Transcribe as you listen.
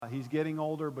He's getting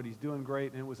older, but he's doing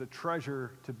great, and it was a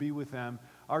treasure to be with them.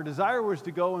 Our desire was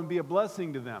to go and be a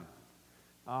blessing to them,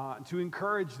 to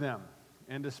encourage them,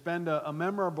 and to spend a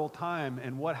memorable time.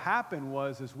 And what happened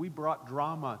was we brought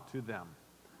drama to them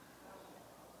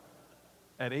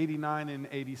at 89 and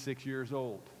 86 years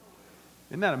old.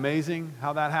 Isn't that amazing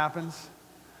how that happens?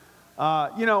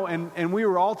 And we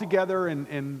were all together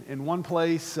in one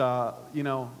place,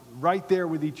 right there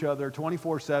with each other,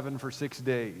 24/7 for 6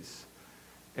 days.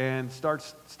 And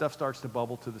stuff starts to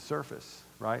bubble to the surface,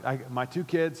 right? My 2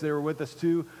 kids, they were with us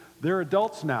too. They're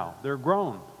adults now. They're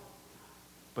grown.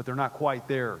 But they're not quite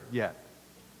there yet.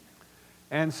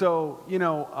 And so,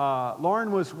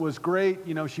 Lauren was great.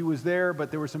 She was there,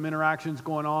 but there were some interactions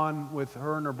going on with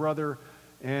her and her brother.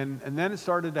 And then it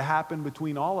started to happen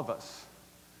between all of us.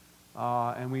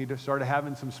 And we just started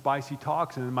having some spicy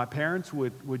talks, and my parents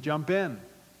would jump in.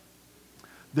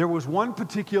 There was one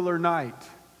particular night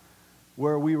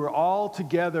where we were all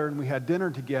together and we had dinner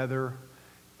together,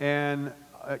 and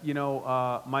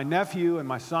my nephew and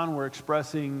my son were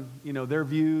expressing, their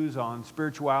views on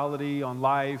spirituality, on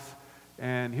life,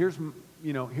 and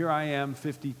here I am,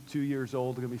 52 years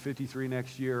old, going to be 53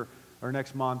 next year or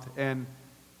next month, and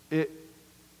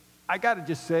I got to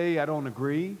just say I don't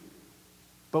agree,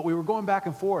 but we were going back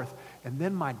and forth, and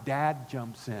then my dad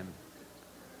jumps in.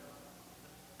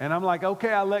 And I'm like,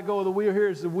 okay, I let go of the wheel.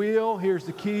 Here's the wheel. Here's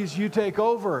the keys. You take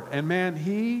over. And man,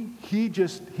 he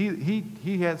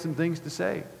had some things to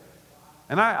say.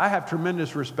 And I have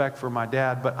tremendous respect for my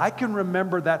dad, but I can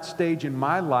remember that stage in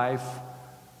my life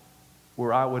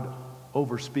where I would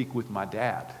overspeak with my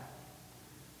dad.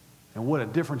 And what a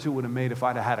difference it would have made if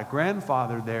I'd have had a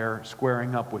grandfather there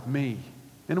squaring up with me.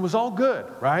 And it was all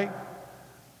good, right?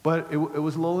 But it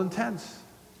was a little intense.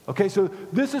 Okay, so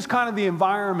this is kind of the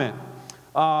environment.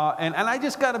 And I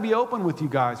just got to be open with you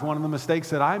guys. One of the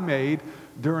mistakes that I made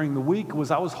during the week was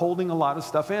I was holding a lot of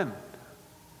stuff in.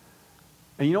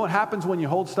 And you know what happens when you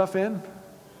hold stuff in?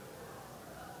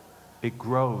 It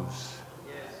grows.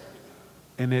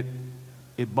 And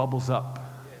it bubbles up,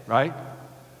 right?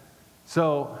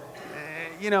 So,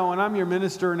 and I'm your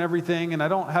minister and everything, and I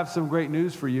don't have some great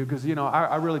news for you because,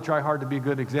 I really try hard to be a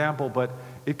good example, but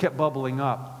it kept bubbling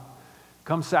up.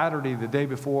 Come Saturday, the day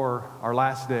before our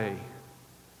last day,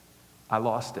 I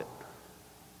lost it.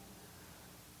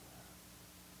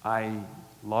 I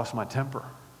lost my temper.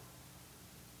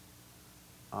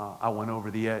 I went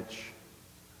over the edge.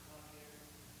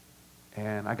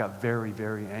 And I got very,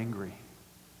 very angry.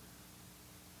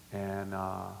 And,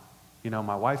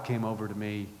 my wife came over to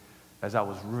me as I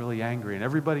was really angry. And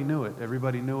everybody knew it.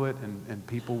 Everybody knew it. And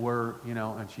people were,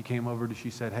 and she came over she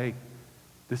said, hey,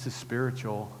 this is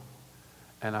spiritual.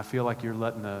 And I feel like you're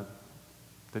letting the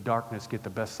darkness get the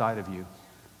best side of you.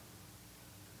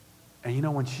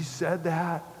 And when she said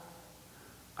that,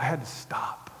 I had to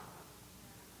stop.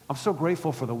 I'm so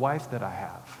grateful for the wife that I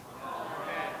have.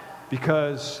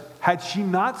 Because had she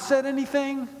not said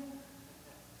anything,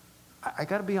 I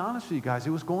got to be honest with you guys, it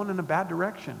was going in a bad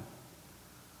direction.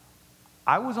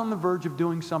 I was on the verge of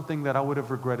doing something that I would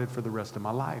have regretted for the rest of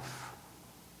my life.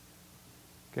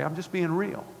 Okay, I'm just being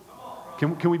real.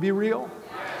 Can we be real?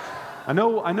 I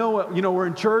know, we're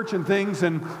in church and things,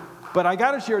 but I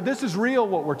got to share, this is real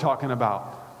what we're talking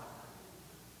about.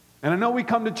 And I know we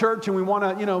come to church and we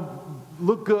want to,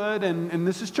 look good, and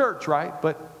this is church, right?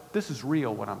 But this is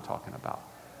real what I'm talking about.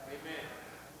 Amen.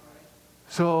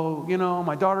 So,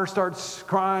 my daughter starts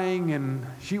crying, and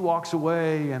she walks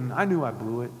away, and I knew I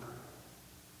blew it.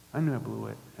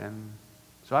 And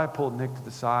so I pulled Nick to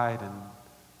the side, and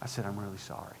I said, I'm really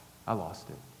sorry. I lost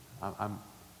it.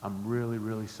 I'm really,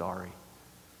 really sorry.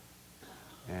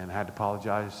 And I had to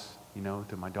apologize,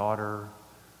 to my daughter,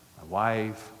 my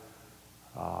wife,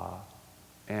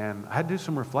 and I had to do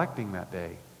some reflecting that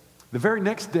day. The very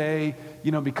next day,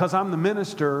 because I'm the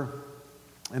minister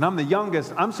and I'm the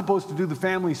youngest, I'm supposed to do the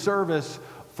family service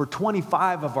for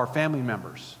 25 of our family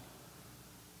members.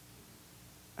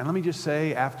 And let me just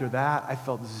say, after that, I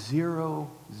felt zero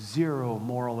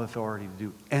moral authority to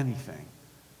do anything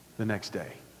the next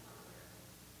day.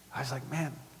 I was like,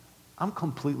 man, I'm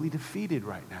completely defeated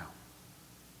right now.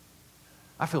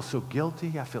 I feel so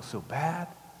guilty. I feel so bad.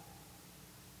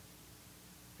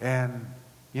 And,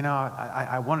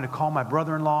 I wanted to call my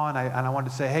brother-in-law, and I wanted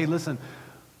to say, hey, listen,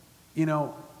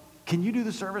 can you do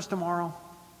the service tomorrow?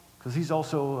 Because he's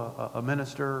also a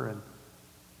minister.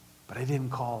 But I didn't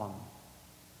call him.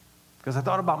 Because I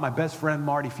thought about my best friend,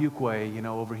 Marty Fuqua,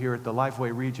 over here at the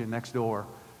Lifeway region next door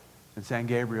in San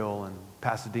Gabriel and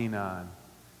Pasadena. And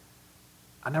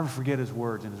I never forget his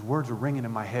words, and his words were ringing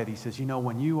in my head. He says,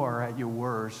 when you are at your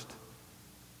worst,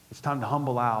 it's time to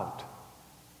humble out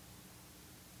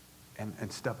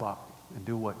and step up and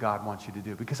do what God wants you to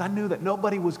do. Because I knew that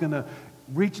nobody was going to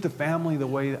reach the family the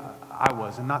way I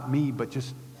was, and not me, but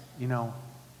just,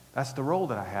 that's the role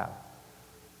that I have.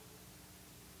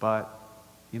 But,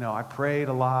 I prayed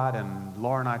a lot, and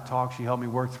Laura and I talked. She helped me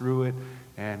work through it,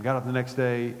 and got up the next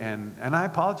day, and I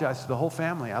apologized to the whole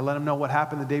family. I let them know what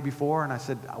happened the day before, and I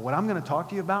said, what I'm going to talk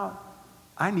to you about,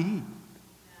 I need.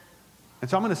 And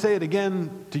so I'm going to say it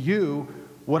again to you.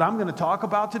 What I'm going to talk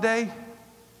about today,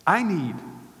 I need.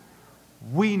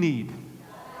 We need.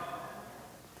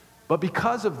 But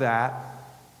because of that,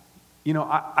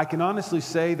 I can honestly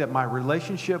say that my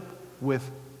relationship with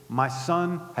my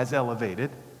son has elevated.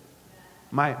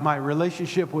 My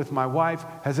relationship with my wife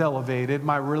has elevated.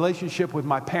 My relationship with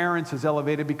my parents has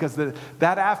elevated because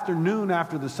that afternoon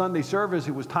after the Sunday service,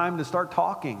 it was time to start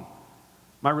talking.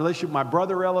 My relationship with my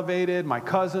brother elevated, my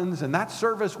cousins, and that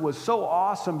service was so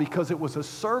awesome because it was a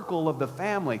circle of the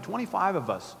family, 25 of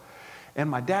us. And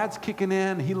my dad's kicking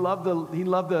in. He loved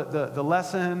the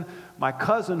lesson. My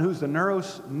cousin, who's the neuro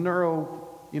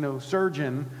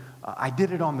surgeon, I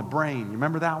did it on the brain. You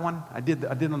remember that one? I did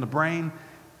on the brain.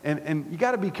 And you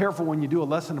got to be careful when you do a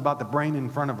lesson about the brain in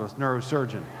front of a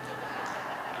neurosurgeon.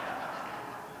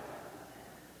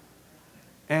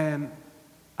 And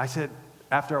I said,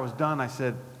 after I was done, I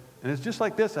said, and it's just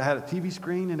like this. I had a TV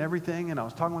screen and everything, and I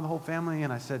was talking with the whole family,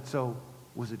 and I said, so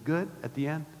was it good at the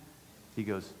end? He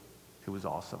goes, it was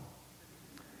awesome.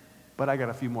 But I got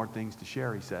a few more things to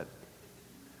share, he said.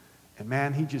 And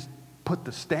man, he just put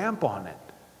the stamp on it.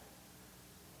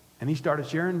 And he started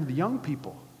sharing with the young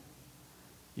people,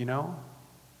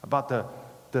 about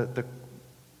the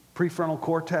prefrontal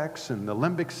cortex and the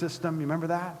limbic system. You remember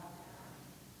that?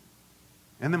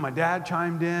 And then my dad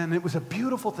chimed in. It was a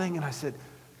beautiful thing. And I said,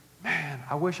 man,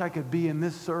 I wish I could be in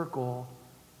this circle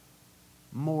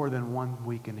more than 1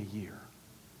 week in a year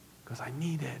because I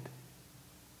need it.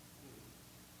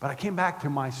 But I came back to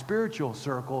my spiritual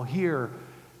circle here,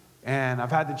 and I've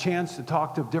had the chance to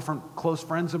talk to different close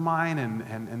friends of mine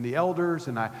and the elders,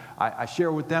 and I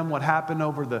share with them what happened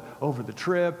over the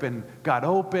trip and got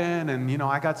open, and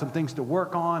I got some things to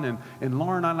work on, and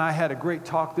Lauren and I had a great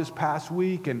talk this past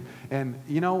week, and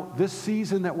this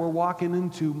season that we're walking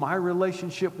into, my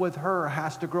relationship with her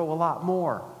has to grow a lot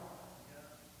more.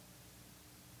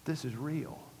 This is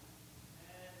real.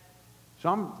 So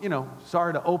I'm,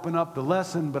 sorry to open up the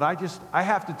lesson, but I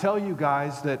have to tell you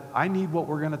guys that I need what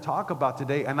we're going to talk about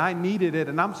today, and I needed it,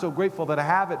 and I'm so grateful that I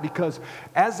have it because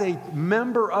as a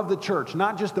member of the church,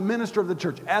 not just a minister of the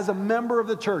church, as a member of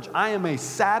the church, I am a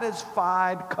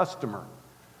satisfied customer.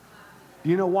 Do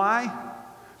you know why?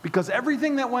 Because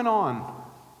everything that went on,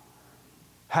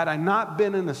 had I not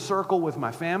been in a circle with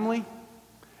my family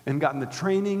and gotten the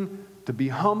training to be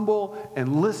humble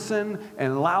and listen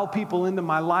and allow people into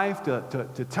my life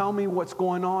to tell me what's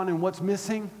going on and what's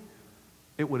missing,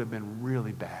 it would have been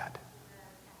really bad.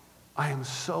 I am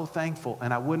so thankful,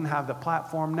 and I wouldn't have the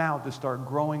platform now to start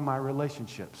growing my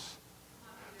relationships.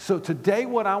 So today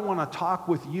what I want to talk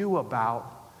with you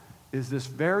about is this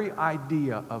very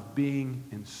idea of being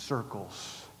in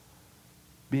circles.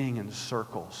 Being in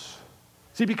circles.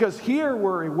 See, because here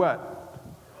we're in what?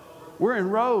 We're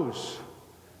in rows.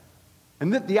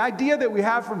 And the idea that we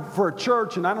have for a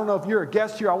church, and I don't know if you're a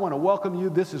guest here, I want to welcome you.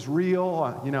 This is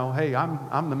real. Hey,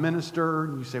 I'm the minister.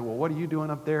 And you say, well, what are you doing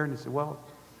up there? And you say, well,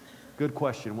 good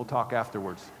question. We'll talk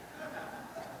afterwards.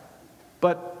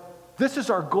 But this is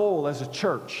our goal as a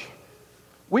church.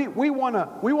 We want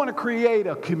to create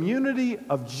a community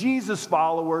of Jesus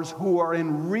followers who are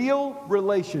in real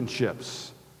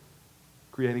relationships,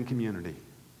 creating community.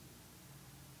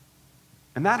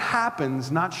 And that happens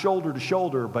not shoulder to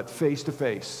shoulder, but face to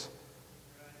face.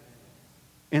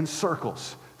 In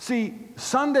circles. See,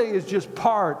 Sunday is just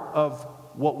part of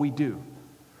what we do.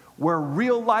 Where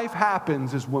real life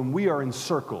happens is when we are in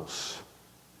circles.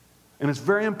 And it's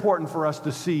very important for us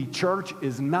to see church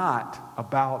is not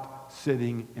about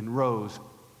sitting in rows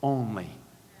only.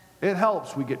 It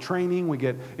helps. We get training, we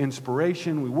get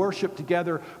inspiration, we worship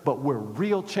together, but where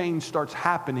real change starts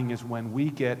happening is when we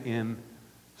get in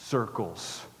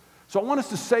circles. So I want us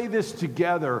to say this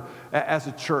together as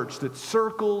a church, that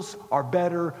circles are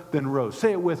better than rows.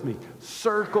 Say it with me.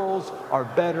 Circles are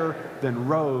better than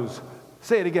rows.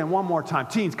 Say it again one more time.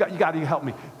 Teens, you got to help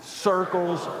me.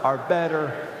 Circles are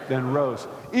better than rows.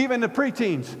 Even the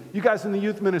preteens, you guys in the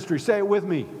youth ministry, say it with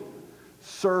me.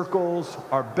 Circles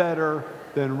are better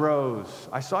than rows.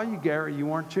 I saw you, Gary. You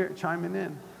weren't chiming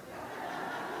in.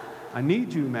 I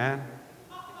need you, man.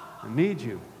 I need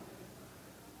you.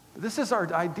 This is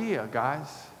our idea, guys.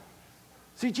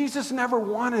 See, Jesus never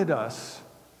wanted us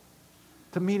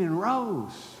to meet in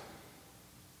rows.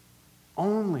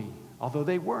 Only, although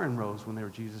they were in rows when they were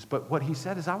Jesus, but what he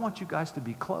said is, I want you guys to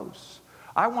be close.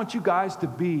 I want you guys to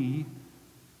be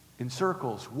in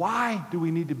circles. Why do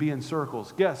we need to be in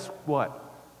circles? Guess what?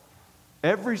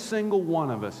 Every single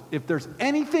one of us, if there's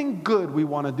anything good we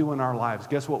want to do in our lives,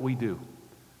 guess what we do?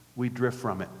 We drift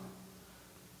from it.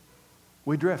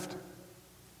 We drift.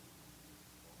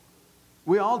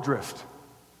 We all drift.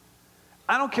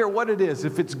 I don't care what it is.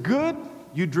 If it's good,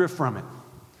 you drift from it.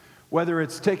 Whether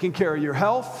it's taking care of your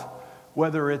health,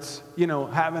 whether it's,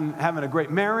 having a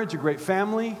great marriage, a great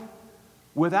family,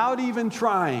 without even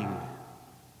trying,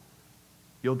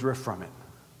 you'll drift from it.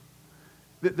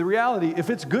 The reality, if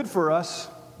it's good for us,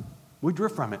 we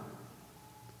drift from it.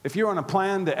 If you're on a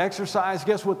plan to exercise,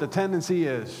 guess what the tendency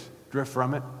is? Drift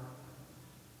from it.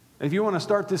 If you want to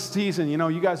start this season,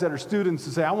 you guys that are students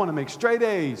to say, I want to make straight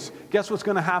A's, guess what's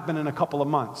going to happen in a couple of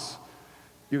months?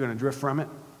 You're going to drift from it.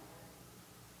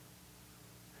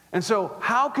 And so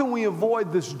how can we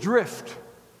avoid this drift?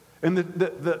 And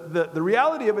the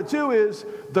reality of it too is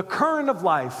the current of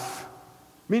life,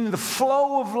 meaning the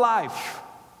flow of life,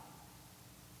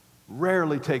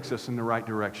 rarely takes us in the right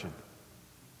direction.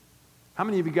 How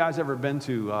many of you guys ever been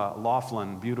to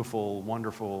Laughlin, beautiful,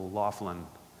 wonderful Laughlin,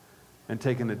 and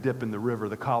taken a dip in the river,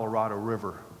 the Colorado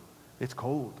River? It's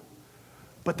cold.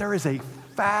 But there is a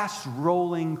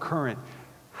fast-rolling current.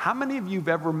 How many of you have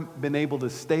ever been able to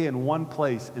stay in one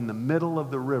place in the middle of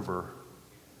the river?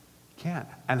 Can't.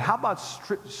 And how about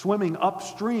swimming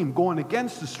upstream, going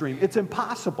against the stream? It's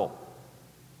impossible.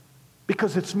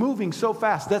 Because it's moving so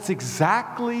fast. That's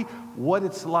exactly what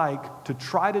it's like to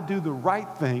try to do the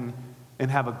right thing and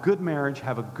have a good marriage,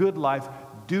 have a good life,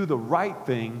 do the right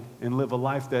thing, and live a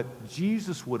life that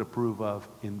Jesus would approve of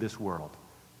in this world.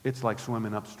 It's like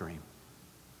swimming upstream.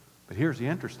 But here's the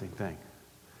interesting thing.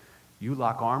 You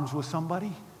lock arms with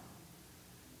somebody,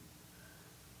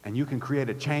 and you can create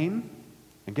a chain,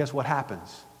 and guess what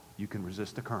happens? You can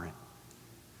resist the current.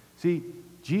 See,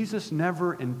 Jesus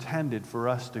never intended for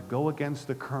us to go against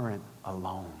the current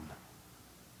alone.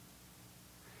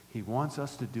 He wants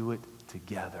us to do it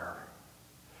together.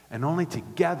 And only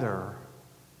together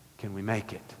can we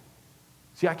make it.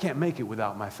 See, I can't make it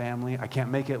without my family. I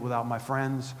can't make it without my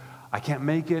friends. I can't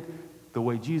make it the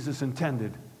way Jesus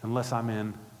intended unless I'm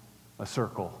in a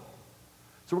circle.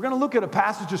 So we're going to look at a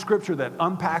passage of Scripture that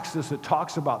unpacks this, that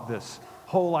talks about this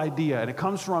whole idea. And it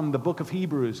comes from the book of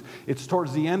Hebrews. It's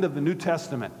towards the end of the New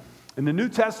Testament. And the New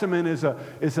Testament is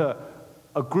a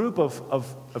group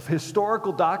of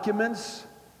historical documents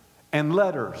and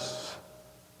letters.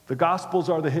 The Gospels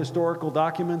are the historical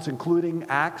documents, including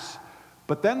Acts.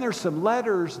 But then there's some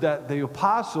letters that the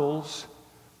apostles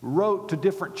wrote to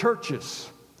different churches,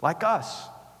 like us.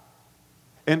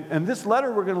 And this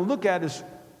letter we're going to look at it's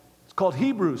called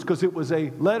Hebrews, because it was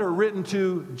a letter written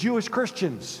to Jewish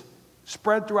Christians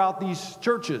spread throughout these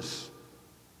churches.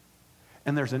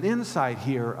 And there's an insight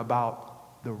here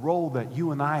about the role that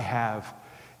you and I have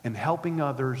in helping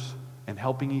others and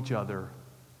helping each other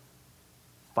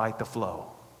fight the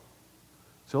flow.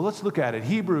 So let's look at it.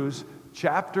 Hebrews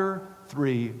chapter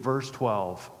 3, verse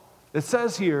 12. It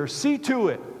says here, "See to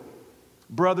it,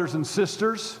 brothers and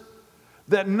sisters,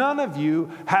 that none of you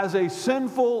has a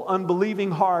sinful,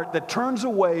 unbelieving heart that turns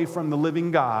away from the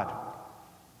living God."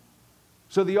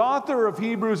 So the author of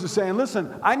Hebrews is saying,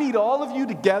 listen, I need all of you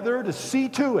together to see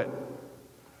to it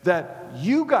that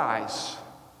you guys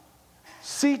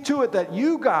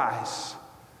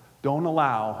don't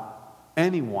allow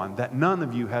anyone, that none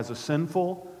of you has a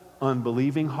sinful,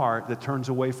 unbelieving heart that turns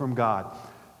away from God.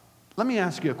 Let me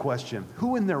ask you a question.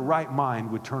 Who in their right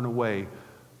mind would turn away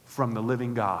from the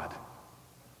living God?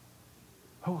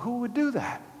 Who would do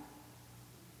that?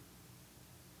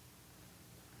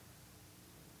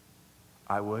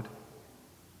 I would.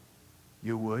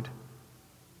 You would.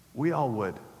 We all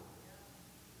would.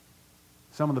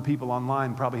 Some of the people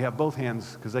online probably have both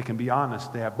hands, because they can be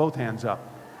honest. They have both hands up.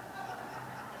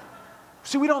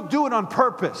 See, we don't do it on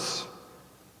purpose.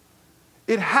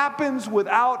 It happens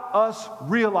without us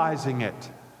realizing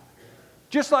it.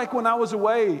 Just like when I was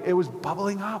away, it was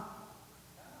bubbling up.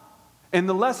 And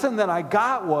the lesson that I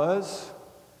got was,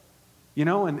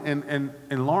 and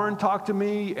Lauren talked to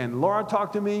me, and Laura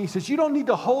talked to me. He says, you don't need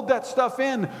to hold that stuff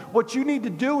in. What you need to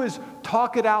do is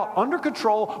talk it out. Under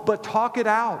control, but talk it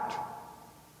out.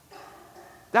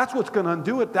 That's what's going to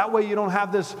undo it. That way you don't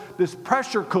have this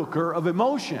pressure cooker of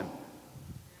emotion.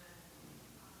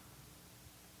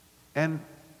 And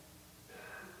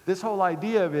this whole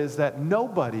idea is that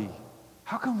nobody,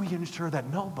 how can we ensure that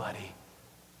nobody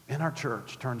in our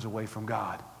church turns away from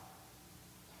God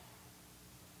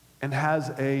and has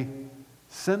a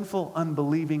sinful,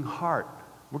 unbelieving heart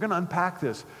We're going to unpack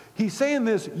this. He's saying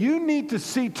this, you need to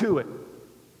see to it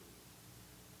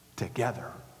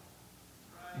together.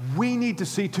 We need to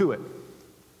see to it.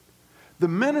 The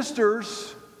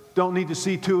ministers don't need to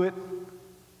see to it,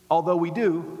 although we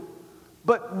do,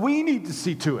 but we need to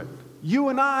see to it. You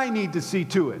and I need to see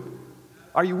to it.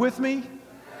 Are you with me?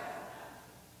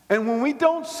 And when we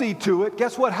don't see to it,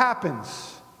 guess what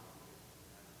happens?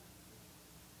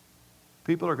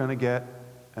 People are going to get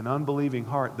an unbelieving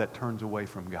heart that turns away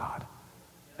from God.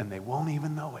 And they won't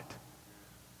even know it.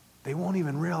 They won't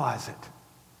even realize it.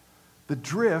 The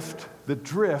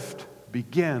drift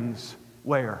begins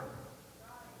where?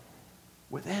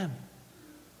 Within.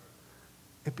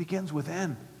 It begins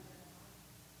within.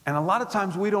 And a lot of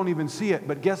times we don't even see it,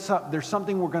 but guess what? There's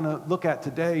something we're going to look at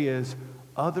today is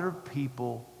other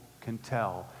people can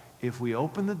tell. If we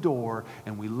open the door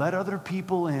and we let other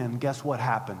people in, guess what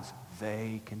happens?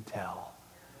 They can tell.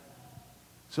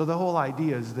 So the whole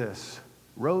idea is this.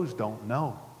 Rose don't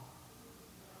know.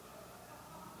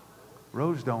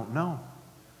 Rose don't know.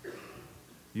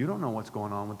 You don't know what's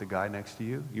going on with the guy next to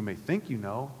you. You may think you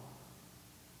know,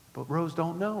 but Rose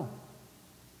don't know.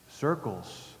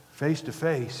 Circles, face to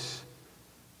face.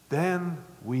 Then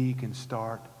we can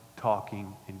start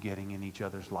talking and getting in each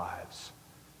other's lives.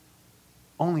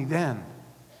 Only then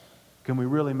can we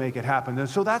really make it happen. And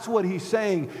so that's what he's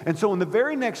saying. And so in the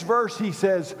very next verse he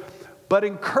says, but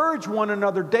encourage one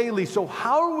another daily. So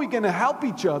how are we going to help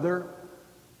each other?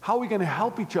 How are we going to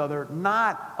help each other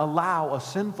not allow a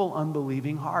sinful,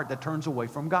 unbelieving heart that turns away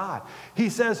from God? He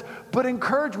says, but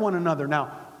encourage one another.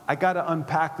 Now, I got to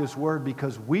unpack this word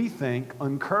because we think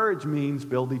encourage means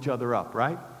build each other up,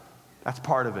 right? That's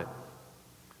part of it.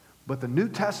 But the New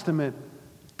Testament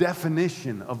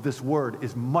definition of this word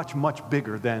is much, much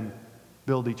bigger than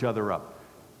build each other up.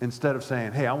 Instead of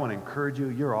saying, hey, I want to encourage you,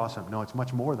 you're awesome. No, it's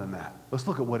much more than that. Let's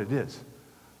look at what it is.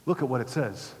 Look at what it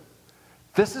says.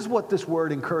 This is what this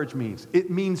word encourage means.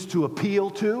 It means to appeal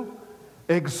to,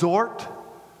 exhort,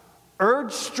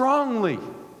 urge strongly,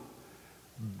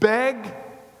 beg,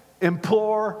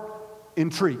 implore,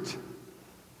 entreat.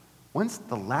 When's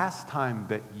the last time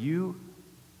that you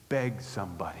begged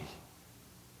somebody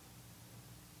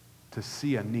to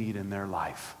see a need in their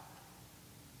life?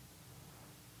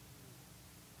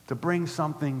 To bring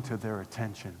something to their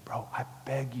attention. Bro, I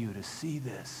beg you to see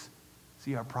this.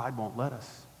 See, our pride won't let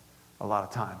us a lot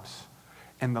of times.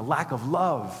 And the lack of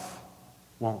love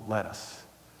won't let us.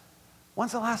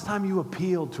 When's the last time you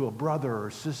appealed to a brother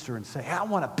or sister and say, hey, I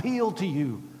want to appeal to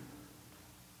you.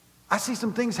 I see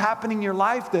some things happening in your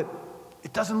life that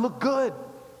it doesn't look good.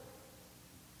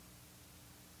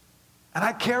 And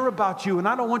I care about you and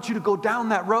I don't want you to go down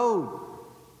that road.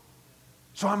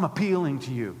 So I'm appealing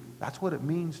to you. That's what it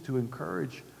means to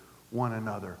encourage one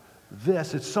another.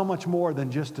 It's so much more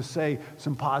than just to say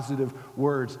some positive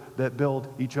words that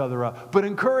build each other up. But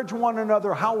encourage one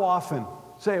another how often?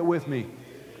 Say it with me.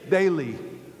 Daily.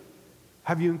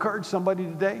 Have you encouraged somebody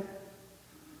today?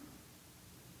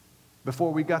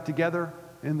 Before we got together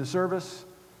in the service?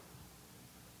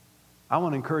 I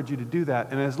want to encourage you to do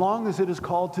that. And as long as it is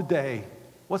called today,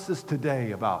 what's this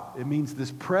today about? It means this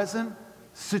present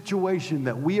situation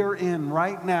that we are in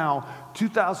right now,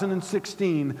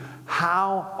 2016,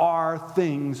 how are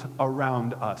things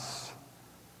around us?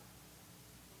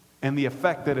 And the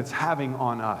effect that it's having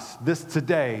on us. This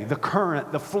today, the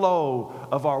current, the flow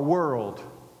of our world.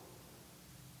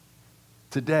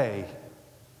 Today,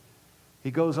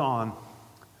 he goes on,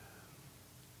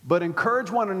 but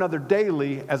encourage one another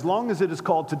daily, as long as it is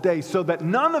called today, so that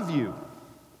none of you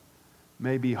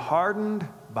may be hardened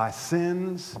by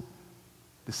sin's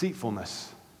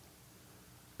deceitfulness.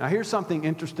 Now here's something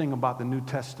interesting about the New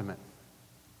Testament.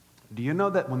 Do you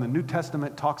know that when the New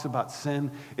Testament talks about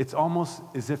sin, it's almost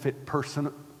as if it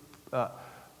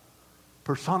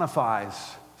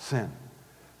personifies sin?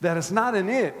 That it's not an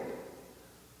it,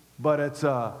 but it's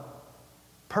a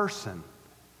person.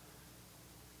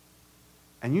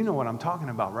 And you know what I'm talking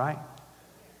about, right?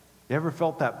 You ever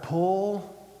felt that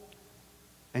pull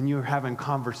and you're having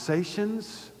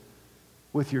conversations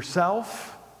with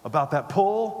yourself about that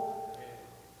pull?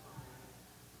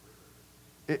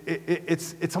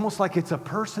 It's almost like it's a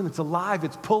person, it's alive,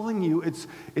 it's pulling you,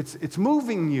 it's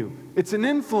moving you, it's an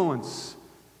influence.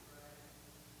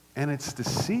 And it's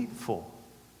deceitful.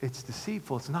 It's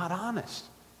deceitful, it's not honest.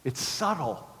 It's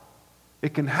subtle.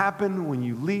 It can happen when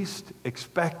you least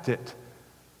expect it.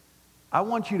 I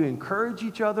want you to encourage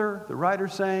each other, the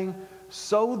writer's saying,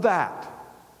 so that,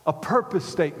 a purpose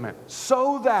statement,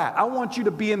 so that, I want you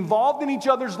to be involved in each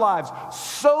other's lives,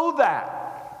 so that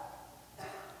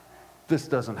this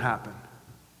doesn't happen.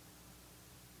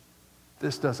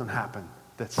 This doesn't happen.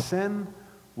 that sin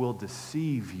will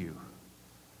deceive you.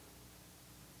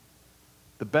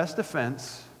 The best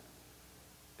defense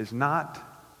is not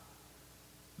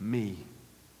me.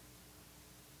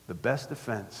 The best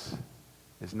defense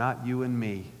is not you and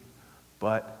me,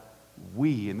 but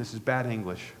we, and this is bad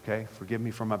English, okay? Forgive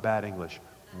me for my bad English.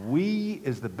 We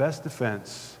is the best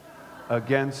defense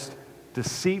against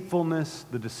deceitfulness,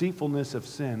 the deceitfulness of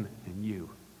sin in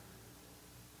you.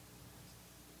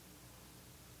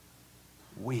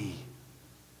 We.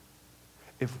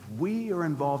 If we are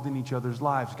involved in each other's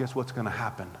lives, guess what's going to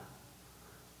happen?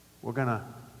 We're going to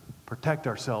protect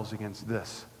ourselves against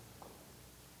this.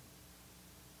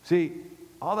 See,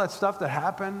 all that stuff that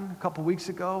happened a couple weeks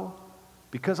ago,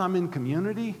 because I'm in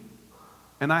community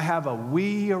and I have a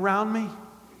we around me,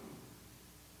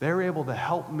 they're able to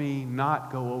help me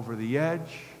not go over the edge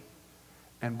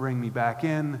and bring me back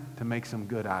in to make some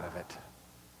good out of it.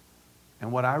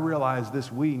 And what I realize,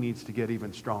 this we needs to get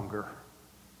even stronger.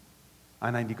 I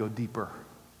need to go deeper.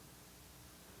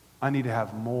 I need to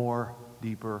have more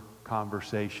deeper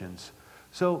conversations.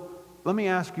 So let me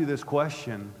ask you this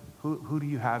question. Who do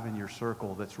you have in your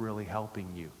circle that's really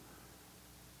helping you?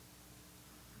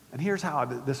 And here's how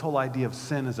this whole idea of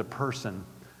sin as a person.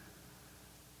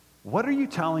 What are you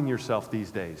telling yourself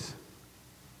these days?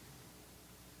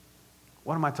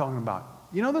 What am I talking about?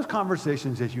 You know those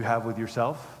conversations that you have with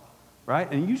yourself,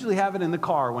 right? And you usually have it in the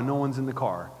car when no one's in the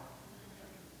car,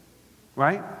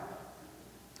 right?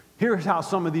 Here's how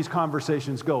some of these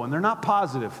conversations go, and they're not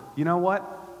positive. You know what?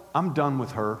 I'm done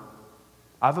with her.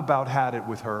 I've about had it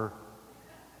with her.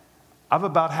 I've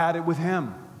about had it with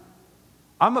him.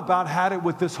 I'm about had it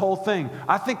with this whole thing.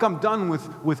 I think I'm done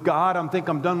with God. I think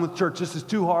I'm done with church. This is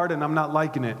too hard and I'm not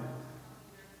liking it.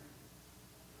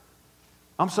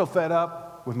 I'm so fed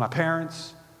up with my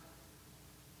parents.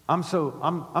 I'm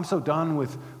so done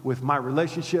with my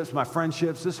relationships, my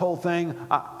friendships, this whole thing.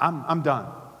 I'm done.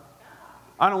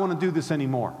 I don't want to do this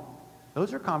anymore.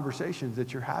 Those are conversations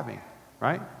that you're having,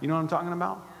 right? You know what I'm talking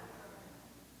about?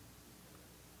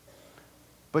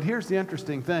 But here's the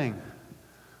interesting thing.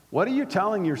 What are you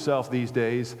telling yourself these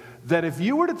days that if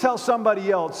you were to tell somebody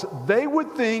else, they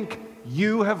would think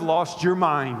you have lost your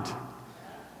mind?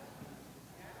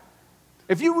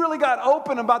 If you really got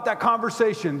open about that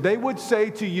conversation, they would say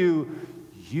to you,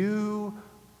 you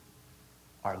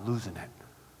are losing it.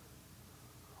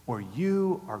 Or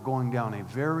you are going down a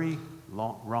very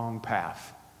wrong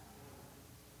path.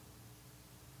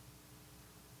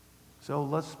 So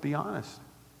let's be honest.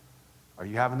 Are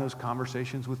you having those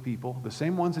conversations with people? The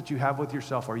same ones that you have with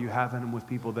yourself, are you having them with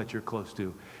people that you're close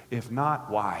to? If not,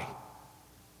 why?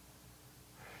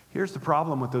 Here's the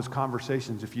problem with those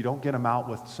conversations if you don't get them out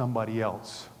with somebody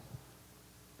else.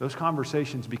 Those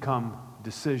conversations become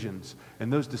decisions,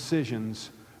 and those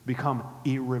decisions become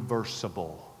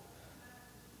irreversible.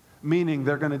 Meaning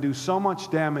they're going to do so much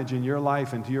damage in your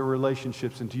life and to your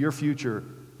relationships and to your future,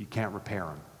 you can't repair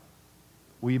them.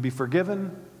 Will you be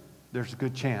forgiven? There's a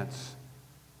good chance.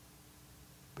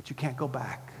 But you can't go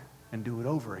back and do it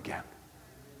over again.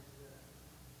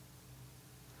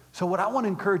 So what I want to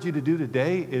encourage you to do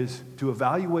today is to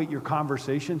evaluate your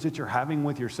conversations that you're having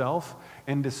with yourself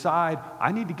and decide,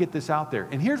 I need to get this out there.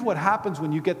 And here's what happens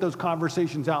when you get those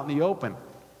conversations out in the open.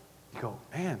 You go,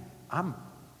 man, I'm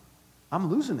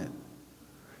losing it.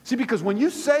 See, because when you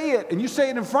say it and you say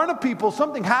it in front of people,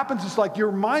 something happens. It's like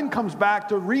your mind comes back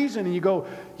to reason and you go,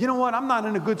 you know what, I'm not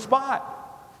in a good spot.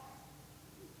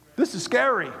 This is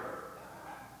scary.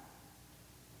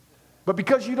 But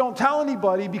because you don't tell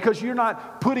anybody, because you're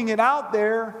not putting it out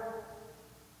there,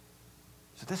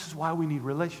 so this is why we need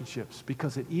relationships.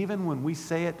 Because even when we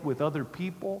say it with other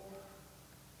people,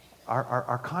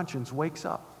 our conscience wakes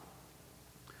up.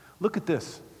 Look at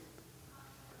this.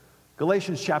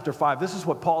 Galatians chapter 5, this is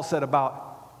what Paul said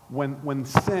about when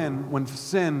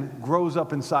sin grows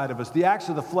up inside of us. The acts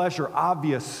of the flesh are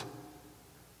obvious.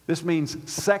 This means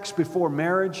sex before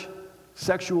marriage,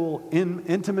 sexual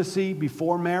intimacy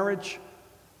before marriage,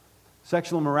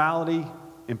 sexual immorality,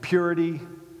 impurity.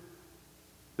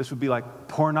 This would be like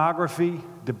pornography,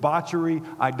 debauchery,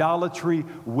 idolatry,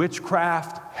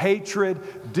 witchcraft,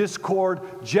 hatred,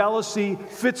 discord, jealousy,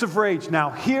 fits of rage.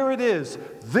 Now here it is.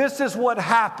 This is what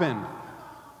happened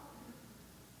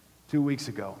 2 weeks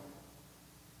ago.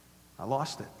 I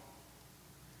lost it.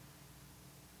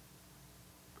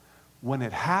 When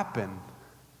it happened,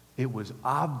 it was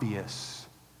obvious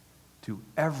to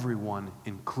everyone,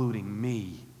 including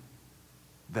me,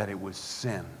 that it was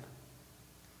sin.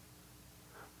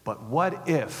 But what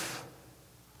if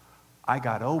I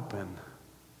got open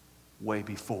way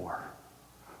before?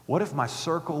 What if my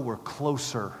circle were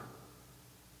closer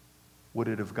would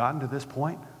it have gotten to this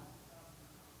point?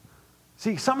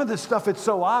 See, some of this stuff, it's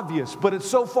so obvious, but it's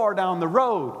so far down the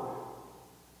road,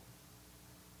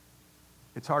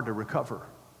 it's hard to recover.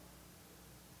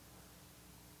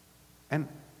 And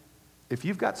if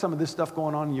you've got some of this stuff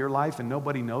going on in your life and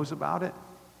nobody knows about it,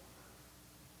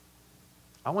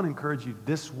 I want to encourage you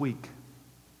this week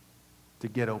to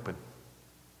get open.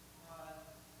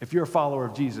 If you're a follower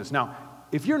of Jesus. Now,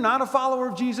 if you're not a follower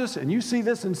of Jesus and you see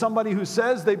this in somebody who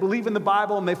says they believe in the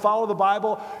Bible and they follow the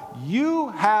Bible, you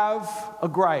have a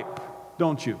gripe,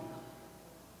 don't you?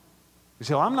 You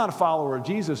say, well, I'm not a follower of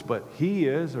Jesus, but he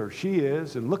is or she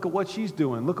is, and look at what she's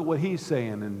doing, look at what he's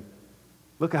saying, and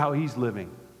look at how he's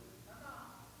living.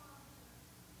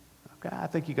 Okay, I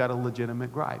think you got a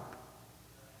legitimate gripe.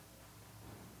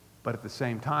 But at the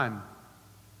same time,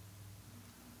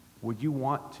 would you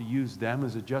want to use them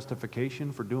as a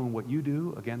justification for doing what you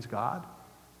do against God?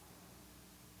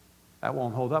 That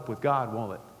won't hold up with God,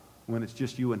 will it? When it's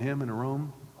just you and him in a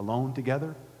room, alone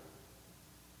together?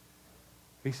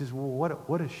 He says, well,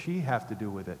 what does she have to do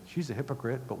with it? She's a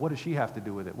hypocrite, but what does she have to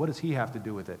do with it? What does he have to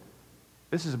do with it?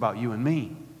 This is about you and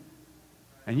me.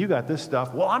 And you got this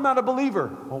stuff. Well, I'm not a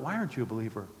believer. Well, why aren't you a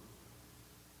believer?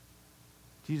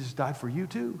 Jesus died for you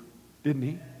too, didn't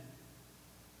he?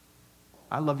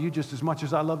 I love you just as much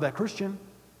as I love that Christian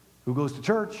who goes to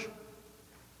church.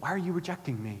 Why are you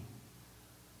rejecting me?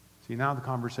 See, now the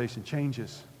conversation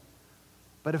changes.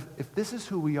 But if this is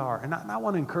who we are, and I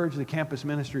want to encourage the campus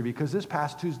ministry, because this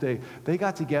past Tuesday, they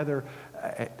got together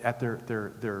at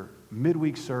their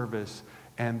midweek service,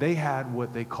 and they had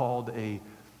what they called a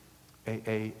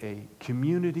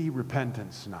community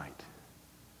repentance night.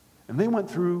 And they went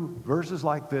through verses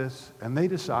like this, and they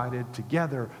decided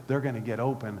together they're going to get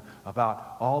open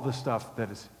about all the stuff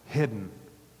that is hidden.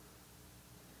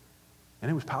 And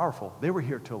it was powerful. They were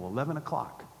here till 11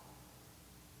 o'clock,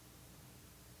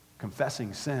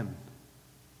 confessing sin.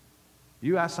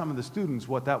 You ask some of the students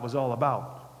what that was all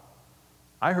about.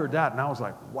 I heard that, and I was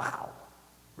like, wow,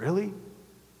 really?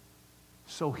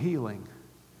 So healing.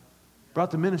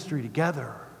 Brought the ministry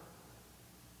together.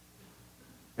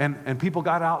 And people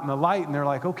got out in the light and they're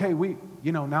like, okay,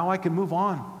 now I can move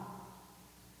on.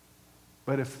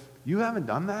 But if you haven't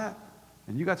done that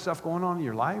and you got stuff going on in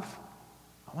your life,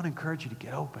 I want to encourage you to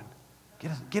get open.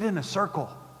 Get in a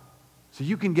circle so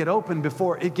you can get open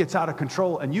before it gets out of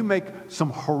control and you make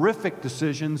some horrific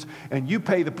decisions and you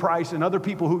pay the price and other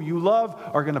people who you love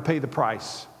are going to pay the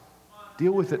price.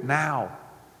 Deal with it now.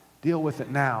 Deal with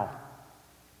it now.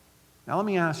 Now let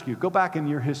me ask you, go back in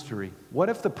your history. What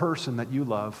if the person that you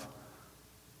love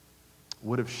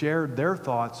would have shared their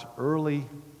thoughts early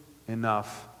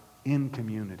enough in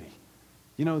community?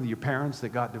 You know, your parents that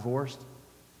got divorced?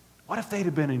 What if they'd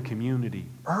have been in community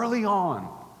early on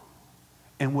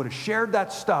and would have shared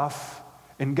that stuff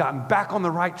and gotten back on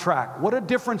the right track? What a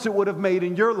difference it would have made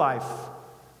in your life.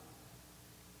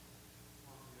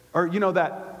 Or,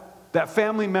 that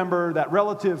family member, that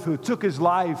relative who took his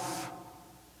life,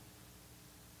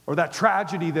 or that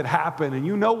tragedy that happened, and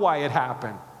you know why it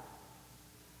happened.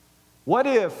 What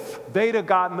if they'd have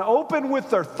gotten open with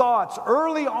their thoughts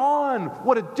early on?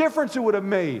 What a difference it would have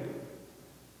made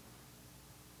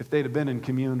if they'd have been in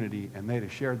community and they'd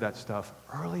have shared that stuff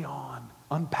early on,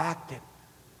 unpacked it,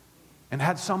 and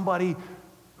had somebody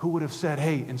who would have said,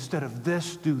 hey, instead of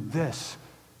this, do this.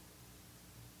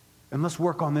 And let's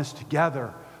work on this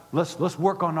together. Let's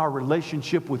work on our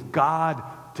relationship with God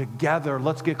together.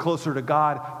 Let's get closer to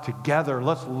God together.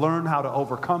 Let's learn how to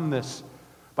overcome this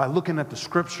by looking at the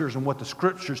Scriptures and what the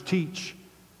Scriptures teach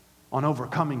on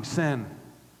overcoming sin,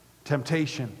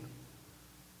 temptation.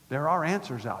 There are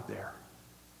answers out there.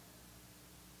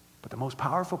 But the most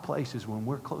powerful place is when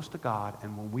we're close to God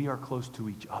and when we are close to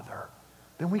each other.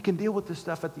 Then we can deal with this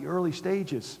stuff at the early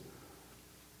stages.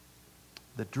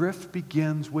 The drift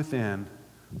begins within,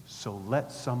 so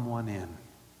let someone in.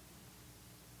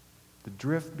 The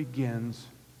drift begins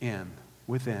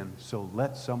within, so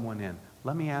let someone in.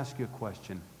 Let me ask you a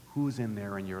question. Who's in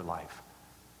there in your life?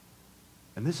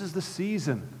 And this is the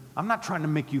season. I'm not trying to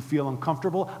make you feel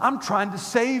uncomfortable. I'm trying to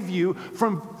save you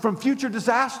from future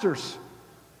disasters.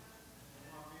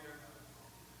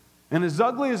 And as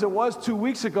ugly as it was 2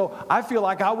 weeks ago, I feel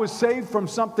like I was saved from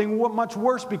something much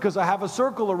worse because I have a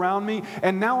circle around me,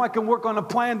 and now I can work on a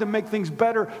plan to make things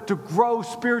better, to grow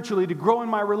spiritually, to grow in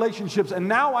my relationships. And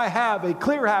now I have a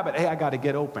clear habit. Hey, I got to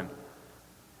get open.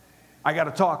 I got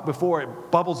to talk before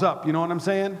it bubbles up. You know what I'm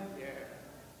saying?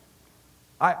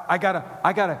 I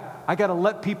gotta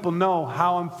let people know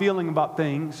how I'm feeling about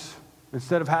things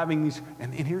instead of having these.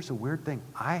 And here's the weird thing.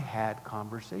 I had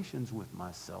conversations with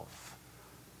myself.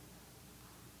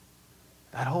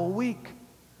 That whole week.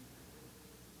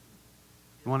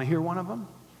 You want to hear one of them?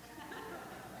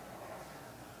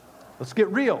 Let's get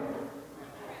real.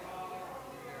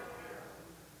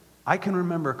 I can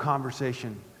remember a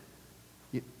conversation,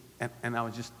 and I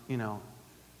was just,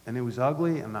 and it was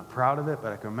ugly. I'm not proud of it,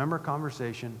 but I can remember a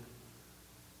conversation.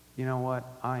 You know what?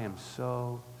 I am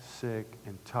so sick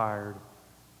and tired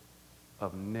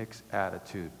of Nick's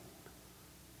attitude.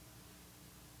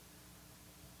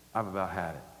 I've about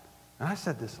had it. And I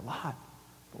said this a lot.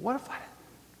 But what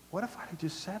if I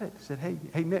just said it? I said,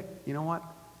 hey Nick, you know what?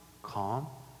 Calm.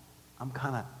 I'm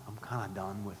kind of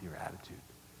done with your attitude.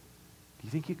 Do you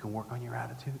think you can work on your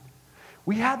attitude?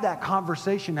 We had that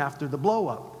conversation after the blow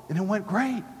up, and it went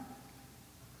great.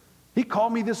 He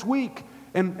called me this week,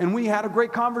 and we had a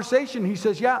great conversation. He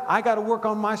says, yeah, I got to work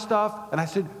on my stuff. And I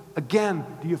said, again,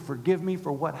 do you forgive me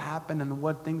for what happened and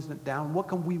what things went down? What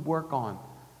can we work on?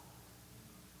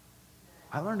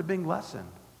 I learned a big lesson.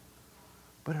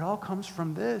 But it all comes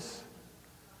from this.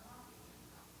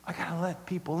 I got to let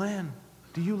people in.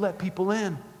 Do you let people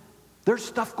in? There's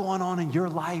stuff going on in your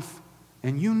life,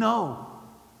 and you know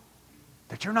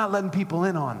that you're not letting people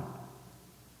in on.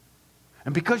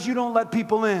 And because you don't let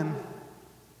people in,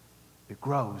 it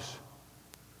grows,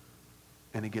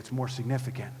 and it gets more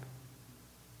significant.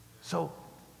 So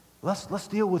let's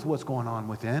deal with what's going on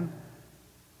within.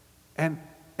 And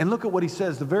look at what he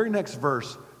says, the very next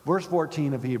verse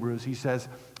 14 of Hebrews, he says,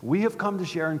 we have come to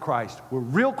share in Christ. We're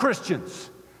real Christians.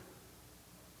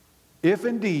 If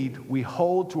indeed we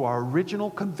hold to our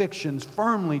original convictions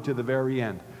firmly to the very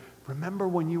end. Remember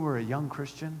when you were a young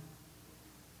Christian?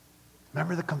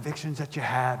 Remember the convictions that you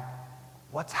had?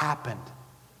 What's happened?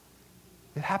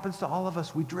 It happens to all of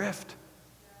us. We drift.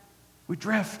 We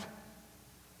drift.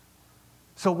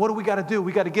 So what do we got to do?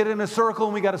 We got to get in a circle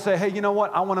and we got to say, hey, you know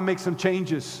what? I want to make some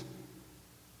changes.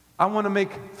 I want to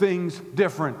make things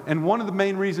different. And one of the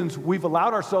main reasons we've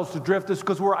allowed ourselves to drift is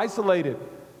because we're isolated.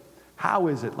 How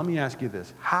is it? Let me ask you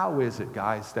this. How is it,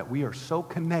 guys, that we are so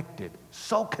connected?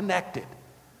 So connected.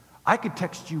 I could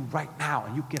text you right now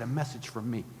and you get a message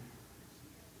from me.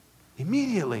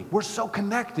 Immediately. We're so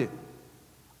connected.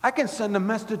 I can send a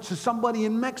message to somebody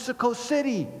in Mexico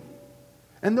City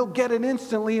and they'll get it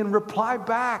instantly and reply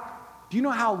back. Do you know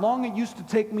how long it used to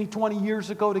take me 20 years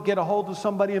ago to get a hold of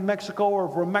somebody in Mexico, or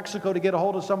from Mexico to get a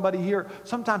hold of somebody here?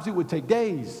 Sometimes it would take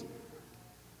days.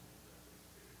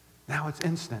 Now it's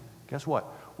instant. Guess what?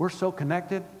 We're so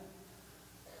connected,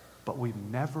 but we've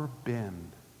never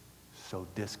been so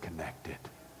disconnected.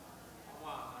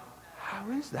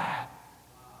 How is that?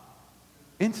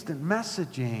 Instant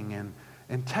messaging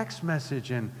and text message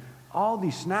and all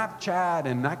these Snapchat,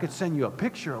 and I could send you a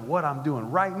picture of what I'm doing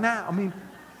right now. I mean,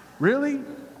 really?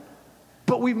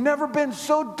 But we've never been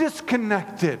so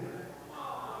disconnected.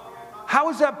 How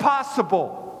is that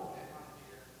possible?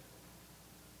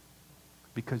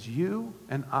 Because you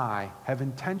and I have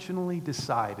intentionally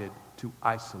decided to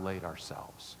isolate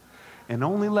ourselves and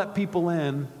only let people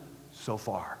in so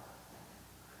far.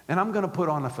 And I'm going to put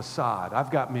on a facade.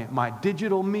 I've got my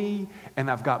digital me,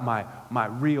 and I've got my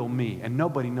real me. And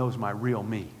nobody knows my real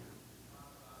me.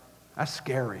 That's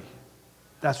scary.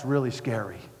 That's really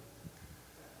scary.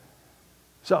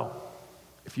 So,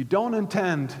 if you don't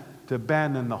intend to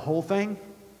abandon the whole thing,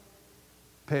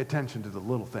 pay attention to the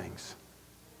little things.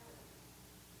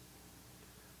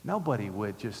 Nobody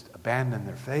would just abandon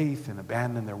their faith and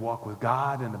abandon their walk with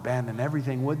God and abandon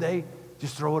everything, would they?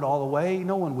 Just throw it all away?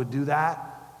 No one would do that.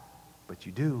 But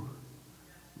you do,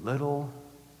 little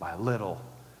by little.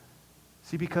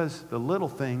 See, because the little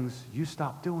things, you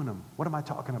stop doing them. What am I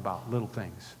talking about, little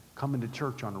things? Coming to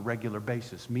church on a regular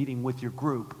basis, meeting with your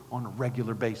group on a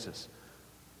regular basis.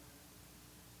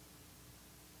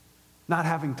 Not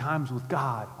having times with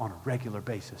God on a regular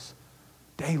basis,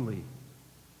 daily.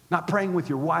 Not praying with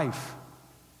your wife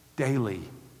daily.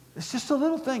 It's just a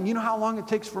little thing. You know how long it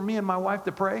takes for me and my wife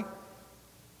to pray?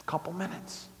 A couple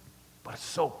minutes. But it's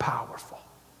so powerful.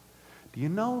 Do you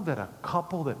know that a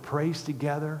couple that prays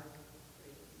together?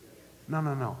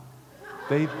 No.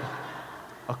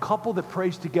 A couple that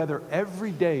prays together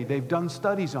every day, they've done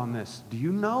studies on this. Do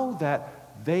you know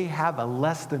that they have a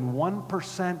less than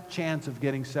 1% chance of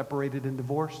getting separated and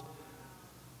divorced?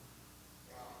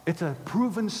 It's a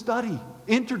proven study,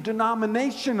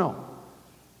 interdenominational.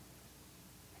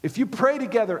 If you pray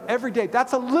together every day,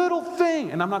 that's a little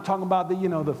thing. And I'm not talking about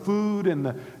the food and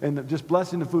the just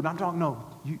blessing the food. I'm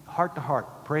talking, heart to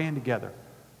heart, praying together.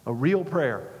 A real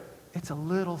prayer. It's a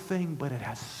little thing, but it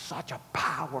has such a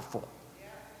powerful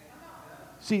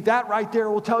See, that right there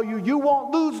will tell you you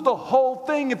won't lose the whole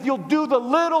thing if you'll do the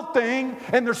little thing.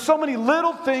 And there's so many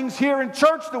little things here in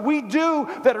church that we do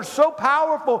that are so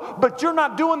powerful, but you're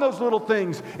not doing those little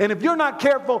things. And if you're not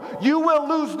careful, you will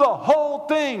lose the whole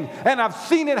thing. And I've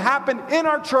seen it happen in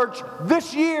our church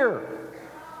this year.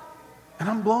 And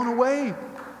I'm blown away.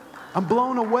 I'm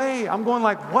blown away. I'm going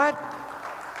like, what?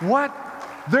 What?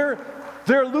 They're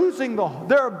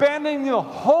they're abandoning the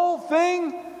whole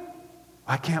thing?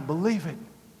 I can't believe it.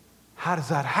 How does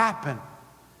that happen?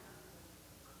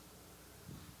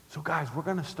 So guys, we're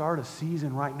going to start a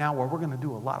season right now where we're going to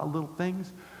do a lot of little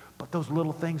things, but those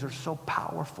little things are so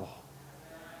powerful.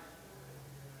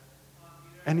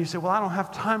 And you say, well, I don't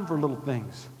have time for little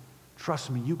things. Trust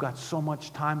me, you got so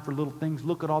much time for little things.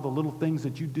 Look at all the little things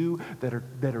that you do that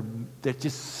are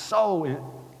just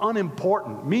so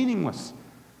unimportant, meaningless.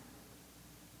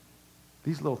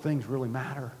 These little things really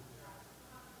matter.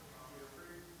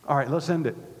 All right, let's end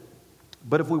it.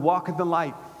 But if we walk in the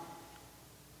light,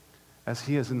 as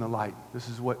he is in the light, this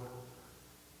is what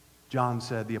John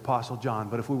said, the Apostle John.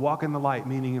 But if we walk in the light,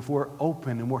 meaning if we're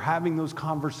open and we're having those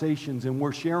conversations and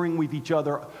we're sharing with each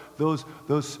other those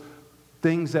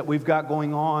things that we've got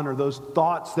going on or those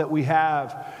thoughts that we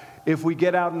have, if we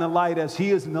get out in the light as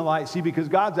he is in the light, see, because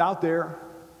God's out there,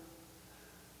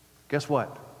 guess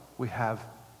what? We have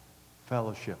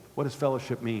fellowship. What does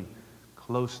fellowship mean?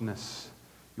 Closeness.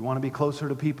 You want to be closer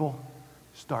to people?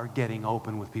 Start getting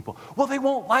open with people. Well, they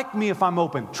won't like me if I'm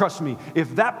open. Trust me,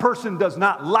 if that person does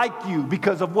not like you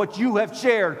because of what you have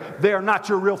shared, they are not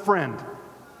your real friend.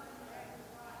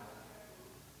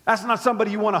 That's not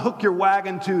somebody you want to hook your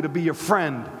wagon to be your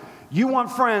friend. You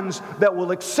want friends that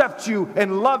will accept you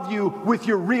and love you with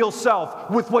your real self,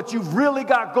 with what you've really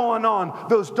got going on.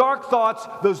 Those dark thoughts,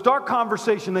 those dark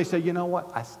conversations, they say, you know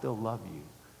what? I still love you.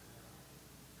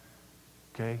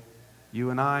 Okay?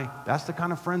 You and I, that's the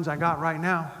kind of friends I got right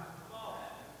now.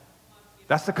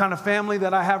 That's the kind of family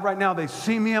that I have right now. They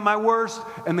see me at my worst,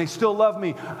 and they still love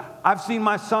me. I've seen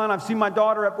my son, I've seen my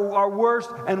daughter at our worst,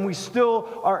 and we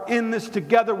still are in this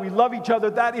together. We love each other.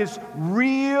 That is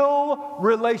real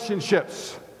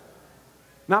relationships,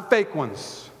 not fake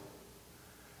ones.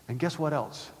 And guess what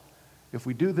else? If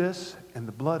we do this in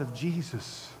the blood of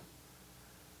Jesus,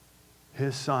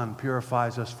 his son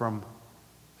purifies us from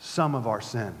some of our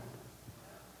sin.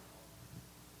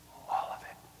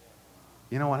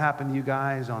 You know what happened to you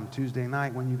guys on Tuesday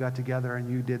night when you got together and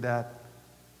you did that?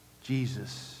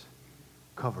 Jesus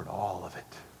covered all of it.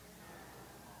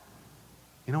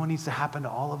 You know what needs to happen to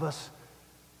all of us?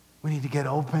 We need to get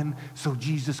open so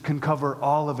Jesus can cover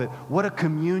all of it. What a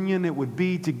communion it would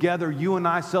be together, you and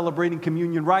I celebrating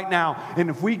communion right now. And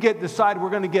if we decide we're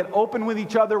going to get open with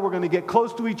each other, we're going to get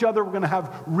close to each other, we're going to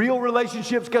have real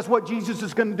relationships, guess what Jesus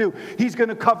is going to do? He's going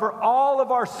to cover all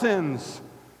of our sins.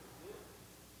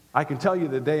 I can tell you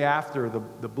the day after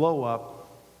the blow up,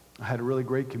 I had a really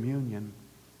great communion.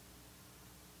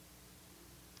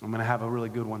 I'm going to have a really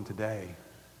good one today.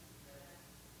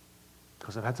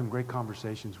 Because I've had some great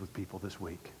conversations with people this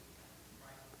week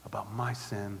about my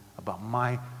sin, about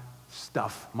my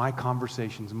stuff, my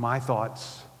conversations, my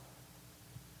thoughts.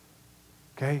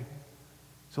 Okay?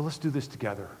 So let's do this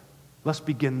together. Let's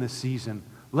begin this season.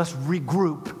 Let's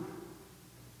regroup.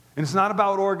 And it's not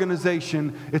about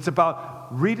organization. It's about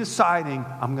redeciding,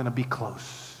 I'm going to be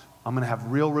close. I'm going to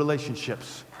have real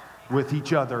relationships with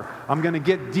each other. I'm going to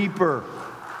get deeper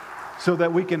so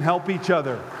that we can help each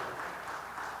other.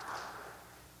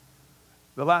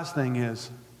 The last thing is,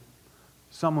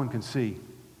 someone can see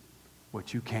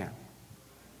what you can't.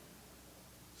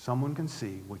 Someone can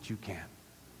see what you can't.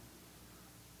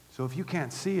 So if you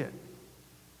can't see it,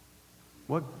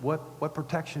 what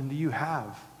protection do you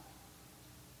have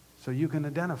so you can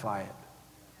identify it?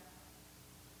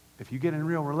 If you get in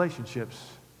real relationships,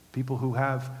 people who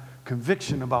have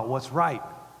conviction about what's right,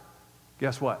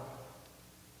 guess what?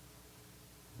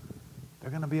 They're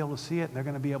going to be able to see it, and they're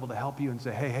going to be able to help you and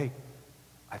say, hey,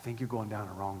 I think you're going down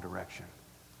the wrong direction.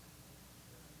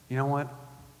 You know what?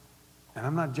 And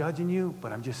I'm not judging you,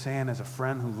 but I'm just saying as a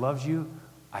friend who loves you,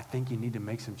 I think you need to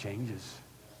make some changes.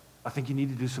 I think you need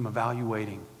to do some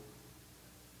evaluating.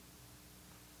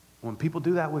 When people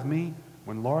do that with me,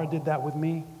 when Laura did that with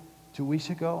me 2 weeks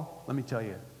ago, let me tell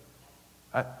you,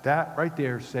 that right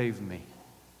there saved me.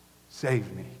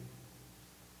 Saved me.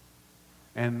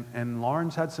 And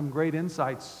Lauren's had some great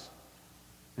insights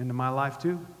into my life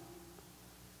too.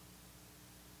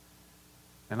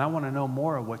 And I want to know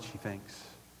more of what she thinks.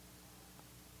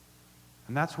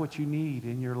 And that's what you need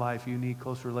in your life. You need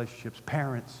close relationships.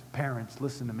 Parents,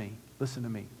 listen to me. Listen to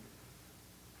me.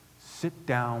 Sit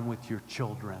down with your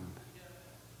children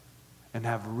and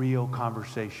have real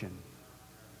conversation.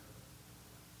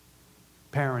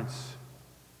 Parents,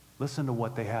 listen to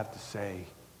what they have to say.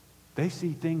 They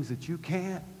see things that you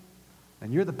can't,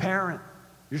 and you're the parent.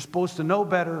 You're supposed to know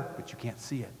better, but you can't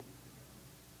see it.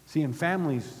 See, in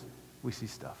families, we see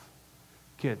stuff.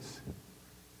 Kids,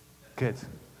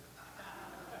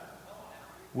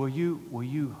 will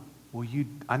you,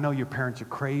 I know your parents are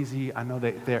crazy. I know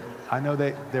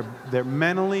they're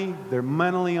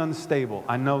mentally unstable.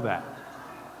 I know that.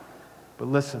 But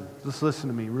listen, just listen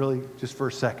to me really just for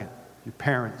a second. Your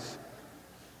parents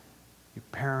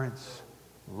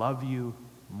love you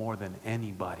more than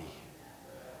anybody.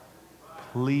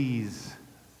 Please,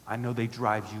 I know they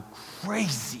drive you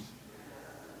crazy.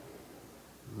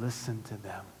 Listen to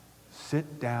them.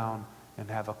 Sit down and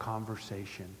have a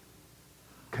conversation.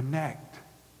 Connect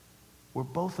where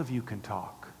both of you can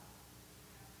talk.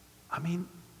 I mean,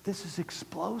 this is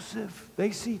explosive.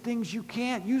 They see things you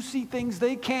can't. You see things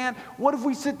they can't. What if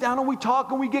we sit down and we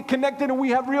talk and we get connected and we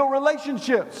have real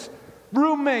relationships?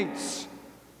 Roommates.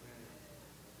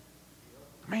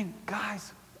 I mean,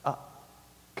 guys,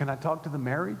 can I talk to the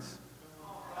marrieds?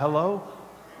 Hello?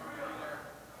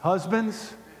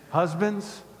 Husbands,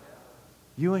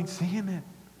 you ain't seeing it.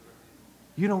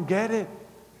 You don't get it.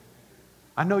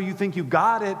 I know you think you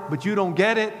got it, but you don't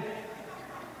get it.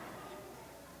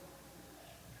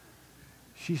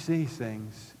 She sees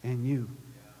things in you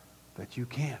that you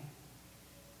can't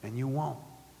and you won't.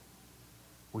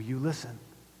 Will you listen?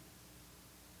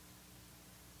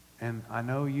 And I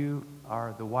know you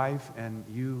are the wife and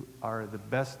you are the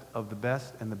best of the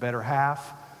best and the better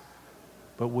half.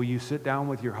 But will you sit down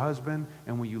with your husband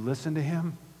and will you listen to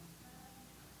him?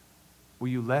 Will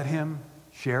you let him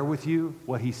share with you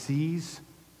what he sees?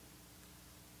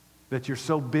 That you're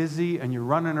so busy and you're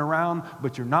running around,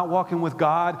 but you're not walking with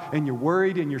God, and you're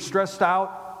worried and you're stressed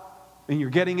out and you're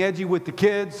getting edgy with the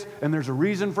kids, and there's a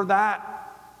reason for that.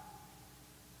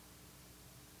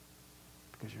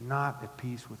 Because you're not at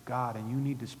peace with God and you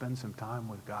need to spend some time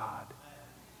with God.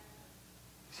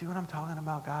 See what I'm talking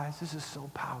about, guys? This is so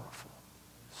powerful.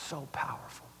 So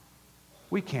powerful.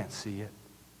 We can't see it.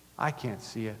 I can't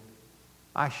see it.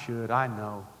 I should, I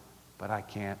know, but I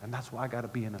can't. And that's why I got to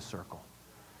be in a circle.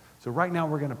 So right now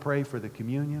we're going to pray for the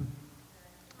communion.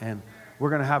 And we're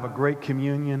going to have a great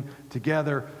communion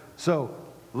together. So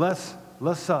let's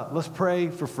pray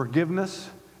for forgiveness.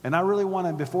 And I really want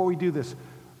to, before we do this,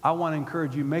 I want to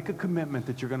encourage you, make a commitment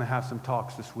that you're going to have some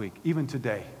talks this week, even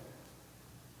today.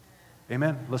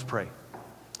 Amen? Let's pray.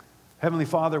 Heavenly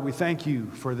Father, we thank you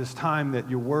for this time that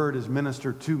your word is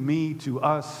ministered to me, to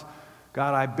us.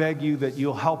 God, I beg you that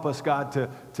you'll help us, God,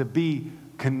 to be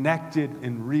connected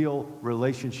in real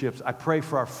relationships. I pray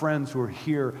for our friends who are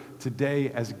here today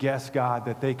as guests, God,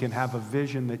 that they can have a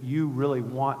vision that you really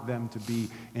want them to be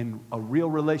in a real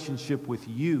relationship with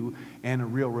you and a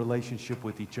real relationship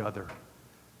with each other.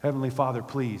 Heavenly Father,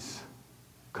 please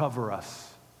cover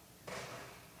us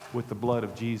with the blood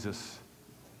of Jesus.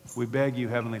 We beg you,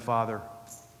 Heavenly Father,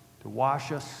 to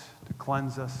wash us, to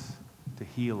cleanse us, to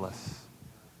heal us.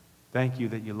 Thank you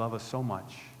that you love us so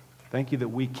much. Thank you that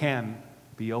we can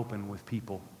be open with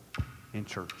people in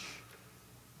church.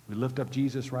 We lift up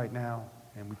Jesus right now,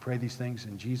 and we pray these things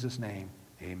in Jesus' name.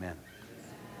 Amen.